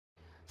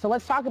So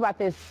let's talk about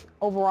this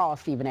overall,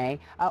 Stephen A.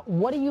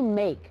 What do you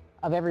make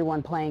of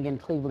everyone playing in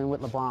Cleveland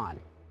with LeBron?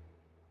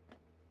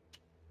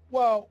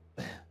 Well,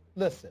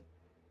 listen,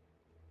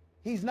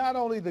 he's not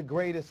only the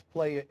greatest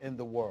player in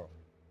the world,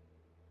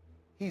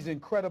 he's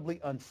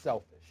incredibly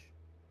unselfish.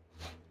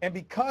 And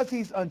because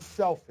he's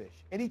unselfish,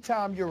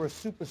 anytime you're a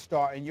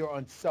superstar and you're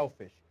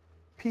unselfish,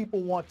 people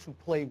want to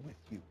play with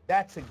you.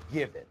 That's a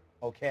given,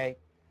 okay?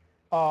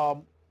 But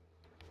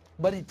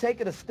he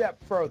take it a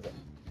step further.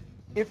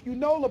 If you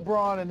know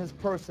LeBron and his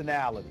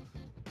personality,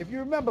 if you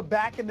remember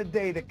back in the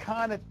day, the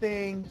kind of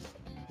things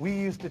we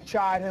used to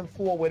chide him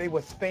for, where they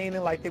were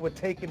feigning like they were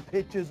taking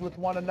pictures with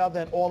one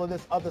another and all of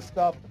this other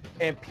stuff,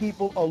 and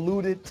people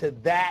alluded to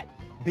that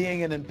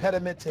being an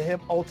impediment to him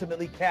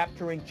ultimately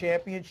capturing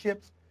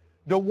championships.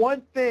 The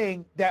one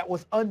thing that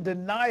was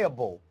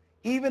undeniable,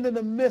 even in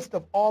the midst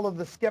of all of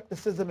the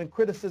skepticism and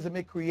criticism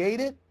it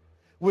created,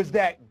 was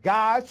that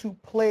guys who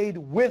played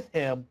with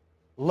him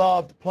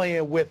loved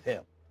playing with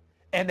him,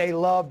 and they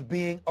loved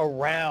being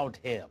around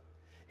him.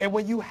 And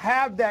when you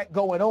have that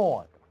going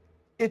on,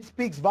 it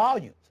speaks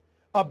volumes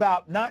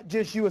about not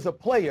just you as a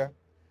player,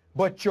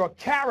 but your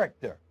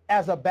character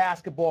as a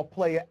basketball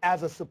player,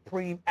 as a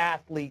supreme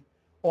athlete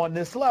on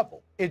this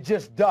level. It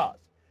just does.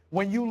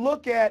 When you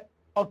look at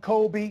a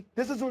Kobe,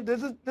 this is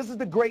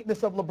the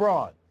greatness of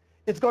LeBron.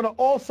 It's going to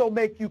also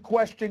make you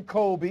question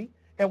Kobe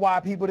and why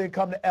people didn't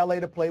come to L.A.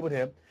 to play with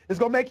him. It's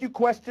going to make you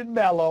question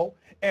Melo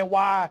and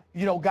why,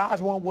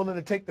 guys weren't willing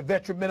to take the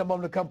veteran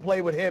minimum to come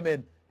play with him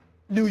in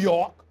New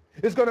York.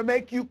 It's going to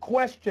make you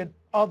question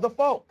other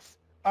folks.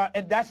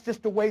 And that's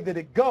just the way that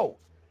it goes.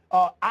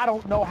 I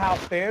don't know how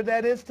fair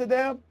that is to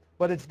them,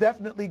 but it's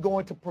definitely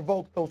going to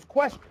provoke those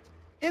questions.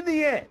 In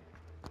the end,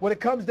 what it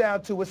comes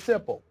down to is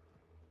simple.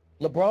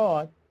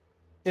 LeBron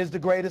is the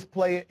greatest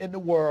player in the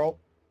world,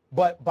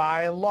 but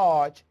by and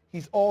large,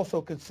 he's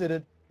also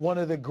considered one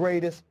of the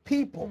greatest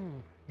people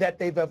that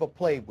they've ever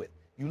played with.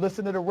 You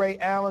listen to the Ray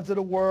Allens of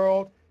the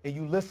world, and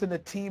you listen to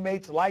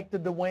teammates like the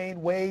Dwayne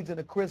Wades and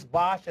the Chris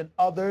Bosh and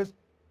others.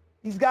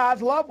 These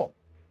guys love him.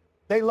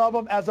 They love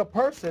him as a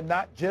person,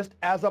 not just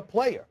as a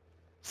player.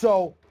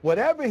 So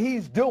whatever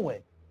he's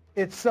doing,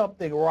 it's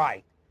something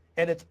right,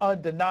 and it's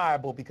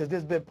undeniable because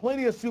there's been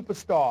plenty of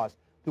superstars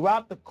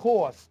throughout the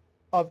course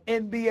of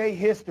NBA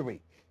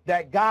history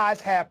that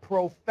guys have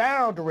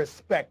profound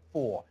respect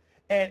for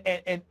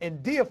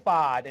and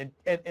deified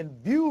and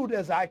viewed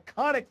as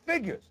iconic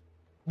figures,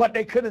 but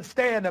they couldn't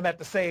stand them at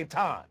the same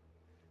time.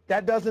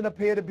 That doesn't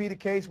appear to be the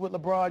case with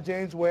LeBron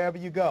James wherever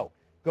you go.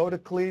 Go to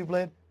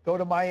Cleveland, go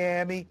to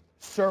Miami,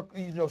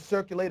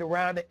 circulate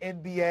around the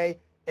NBA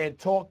and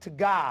talk to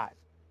guys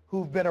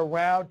who've been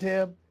around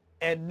him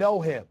and know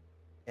him.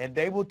 And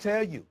they will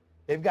tell you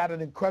they've got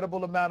an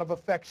incredible amount of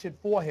affection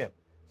for him.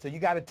 So you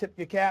got to tip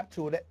your cap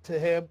to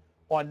him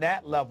on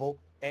that level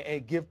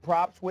and give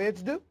props where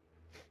it's due.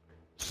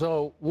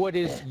 So what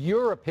is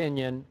your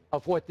opinion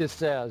of what this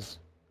says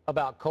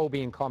about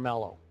Kobe and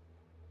Carmelo?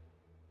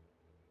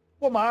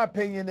 Well, my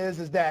opinion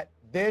is that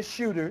they're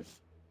shooters.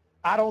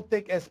 I don't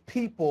think as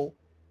people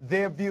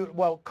they're viewed,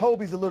 well,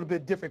 Kobe's a little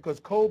bit different because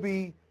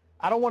Kobe,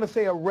 I don't want to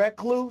say a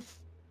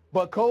recluse,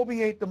 but Kobe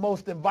ain't the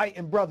most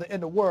inviting brother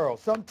in the world.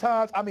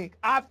 Sometimes,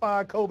 I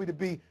find Kobe to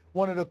be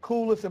one of the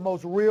coolest and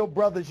most real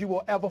brothers you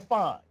will ever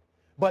find.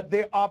 But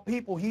there are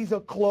people, he's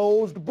a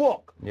closed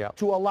book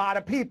to a lot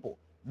of people.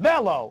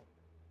 Melo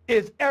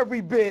is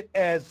every bit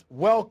as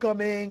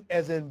welcoming,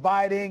 as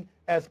inviting,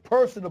 as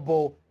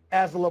personable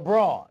as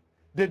LeBron.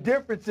 The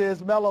difference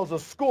is Melo's a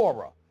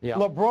scorer.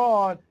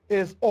 LeBron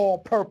is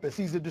all-purpose.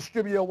 He's a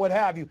distributor, what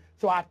have you.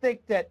 So I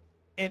think that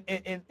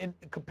in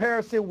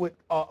comparison with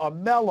a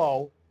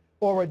Melo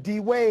or a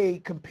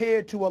D-Wade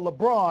compared to a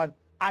LeBron,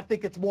 I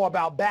think it's more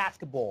about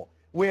basketball.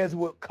 Whereas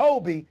with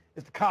Kobe,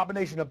 it's the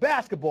combination of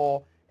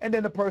basketball and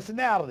then the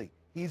personality.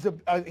 He's a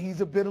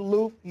bit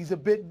aloof. He's a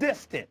bit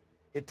distant.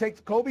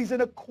 Kobe's an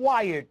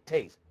acquired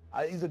taste.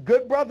 He's a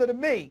good brother to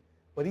me,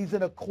 but he's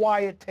an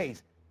acquired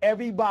taste.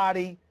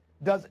 Everybody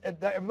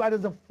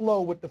doesn't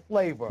flow with the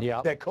flavor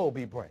that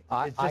Kobe brings.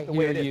 It's just the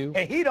way it is.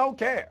 And he don't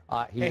care.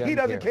 He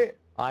doesn't care.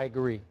 I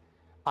agree.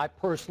 I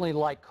personally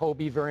like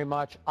Kobe very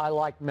much. I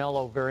like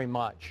Melo very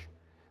much.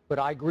 But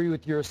I agree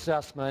with your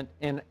assessment,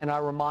 and I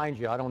remind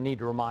you, I don't need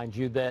to remind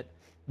you, that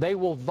they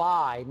will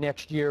vie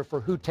next year for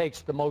who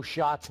takes the most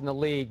shots in the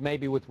league,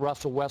 maybe with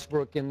Russell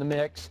Westbrook in the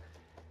mix,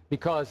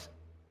 because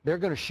they're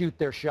going to shoot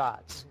their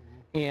shots.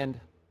 And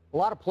a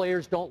lot of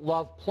players don't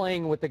love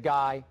playing with a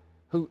guy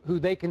who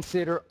they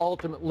consider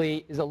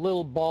ultimately is a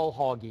little ball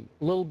hoggy,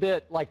 a little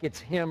bit like it's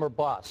him or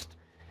bust.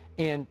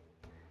 And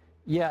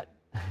yet,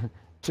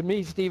 to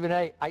me, Stephen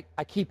A.,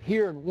 I keep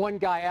hearing one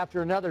guy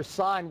after another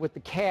sign with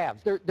the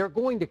Cavs. They're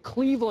going to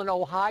Cleveland,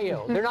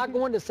 Ohio. They're not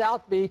going to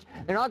South Beach.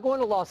 They're not going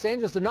to Los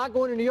Angeles. They're not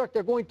going to New York.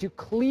 They're going to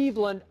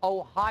Cleveland,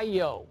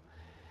 Ohio.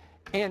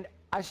 And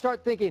I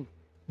start thinking,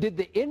 did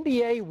the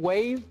NBA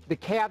waive the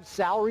Cavs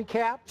salary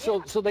cap? So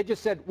they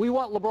just said, we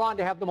want LeBron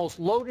to have the most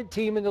loaded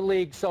team in the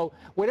league, so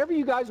whatever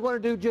you guys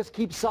want to do, just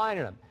keep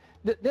signing him.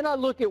 Then I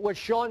look at what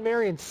Shawn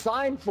Marion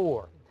signed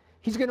for.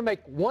 He's going to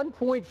make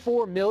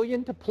 $1.4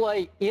 million to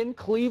play in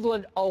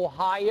Cleveland,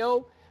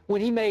 Ohio,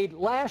 when he made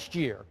last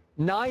year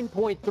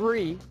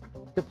 $9.3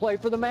 to play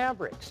for the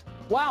Mavericks.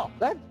 Wow,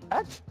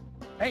 that's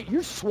hey,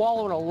 you're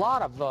swallowing a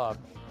lot of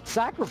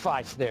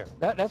sacrifice there.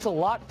 That's a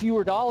lot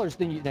fewer dollars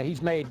than you. Now,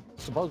 he's made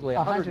supposedly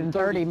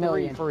 $130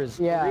 million for his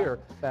career,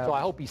 so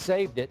I hope he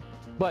saved it.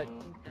 But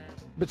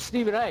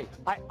Stephen A.,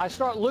 I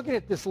start looking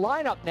at this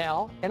lineup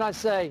now, and I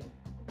say,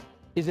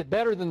 is it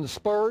better than the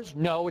Spurs?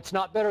 No, it's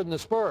not better than the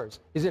Spurs.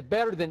 Is it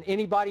better than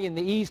anybody in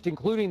the East,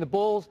 including the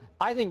Bulls?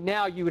 I think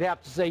now you would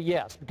have to say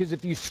yes, because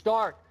if you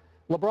start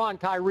LeBron,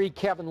 Kyrie,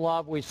 Kevin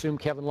Love, we assume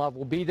Kevin Love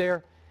will be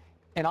there,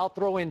 and I'll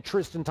throw in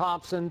Tristan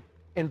Thompson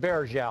and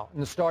Varejao in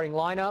the starting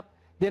lineup.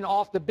 Then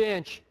off the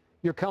bench,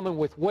 you're coming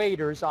with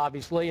waiters,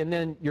 obviously, and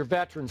then your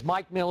veterans,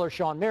 Mike Miller,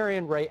 Shawn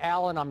Marion, Ray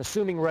Allen. I'm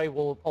assuming Ray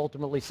will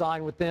ultimately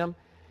sign with them.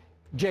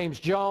 James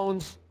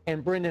Jones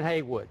and Brendan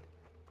Haywood.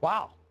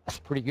 Wow, that's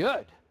pretty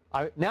good.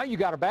 Now you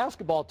got a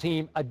basketball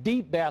team, a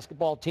deep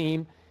basketball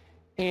team,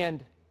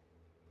 and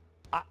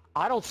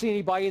I don't see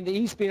anybody in the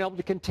East being able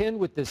to contend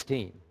with this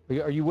team.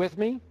 Are you with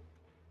me?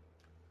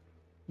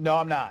 No,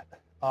 I'm not.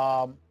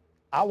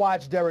 I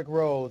watched Derrick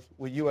Rose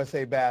with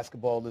USA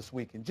Basketball this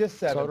weekend, just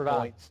 7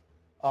 points.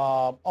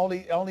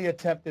 Only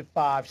attempted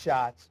 5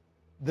 shots.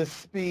 The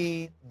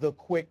speed, the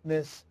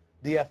quickness,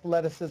 the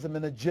athleticism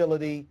and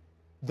agility,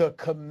 the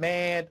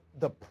command,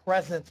 the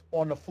presence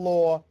on the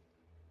floor.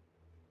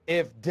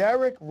 If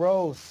Derrick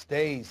Rose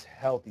stays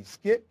healthy,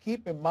 Skip,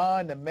 keep in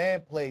mind the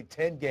man played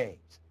 10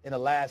 games in the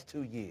last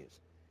 2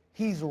 years.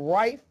 He's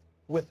rife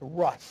with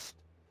rust,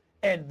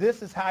 and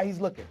this is how he's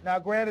looking. Now,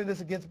 granted,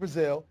 it's against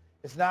Brazil.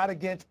 It's not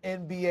against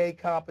NBA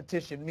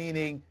competition,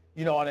 meaning,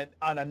 you know,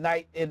 on a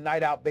night-in,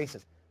 night-out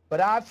basis.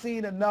 But I've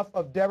seen enough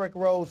of Derrick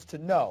Rose to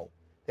know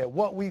that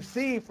what we've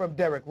seen from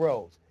Derrick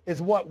Rose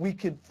is what we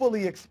can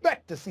fully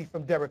expect to see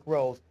from Derrick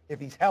Rose if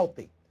he's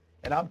healthy.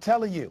 And I'm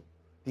telling you,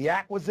 the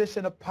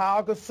acquisition of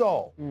Pau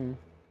Gasol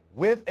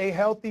with a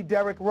healthy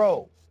Derrick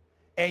Rose,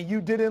 and you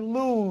didn't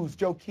lose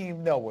Joakim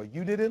Noah,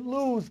 you didn't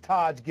lose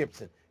Taj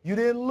Gibson, you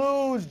didn't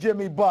lose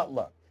Jimmy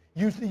Butler,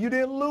 you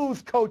didn't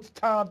lose Coach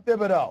Tom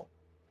Thibodeau.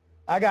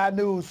 I got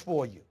news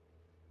for you.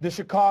 The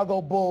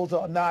Chicago Bulls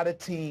are not a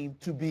team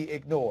to be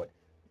ignored.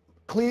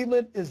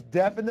 Cleveland is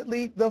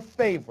definitely the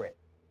favorite,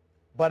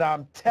 but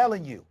I'm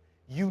telling you,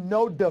 you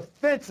know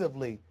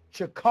defensively,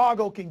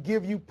 Chicago can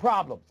give you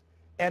problems.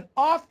 And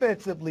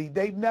offensively,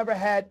 they've never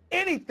had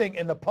anything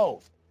in the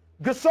post.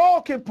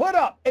 Gasol can put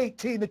up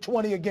 18 to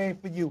 20 a game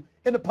for you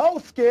in the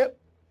post, Skip,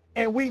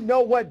 and we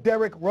know what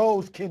Derrick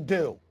Rose can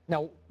do.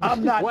 Now,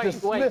 I'm not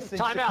dismissing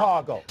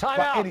Chicago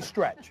by any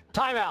stretch.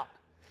 Time out.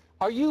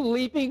 Are you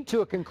leaping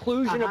to a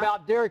conclusion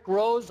about Derrick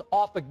Rose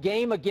off a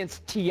game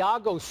against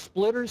Tiago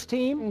Splitter's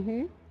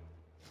team?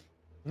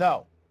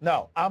 No.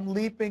 I'm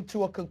leaping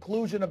to a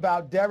conclusion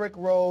about Derrick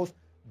Rose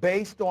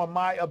based on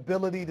my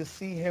ability to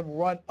see him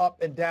run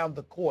up and down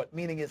the court,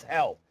 meaning his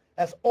health.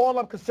 That's all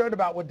I'm concerned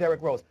about with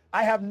Derrick Rose.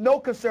 I have no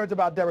concerns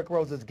about Derrick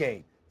Rose's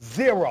game.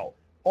 Zero.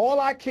 All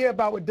I care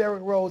about with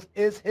Derrick Rose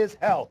is his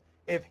health.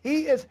 If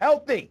he is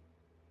healthy,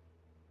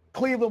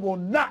 Cleveland will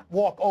not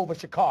walk over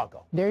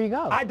Chicago. There you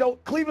go.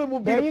 Cleveland will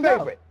be the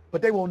favorite,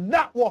 but they will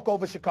not walk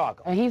over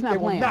Chicago. And he's not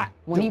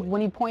playing.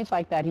 When he points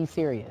like that, he's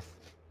serious.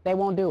 They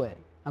won't do it.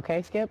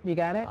 Okay, Skip, you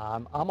got it?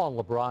 I'm on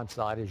LeBron's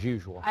side as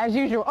usual. As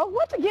usual. Oh,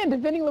 once again,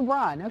 defending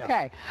LeBron.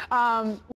 Okay.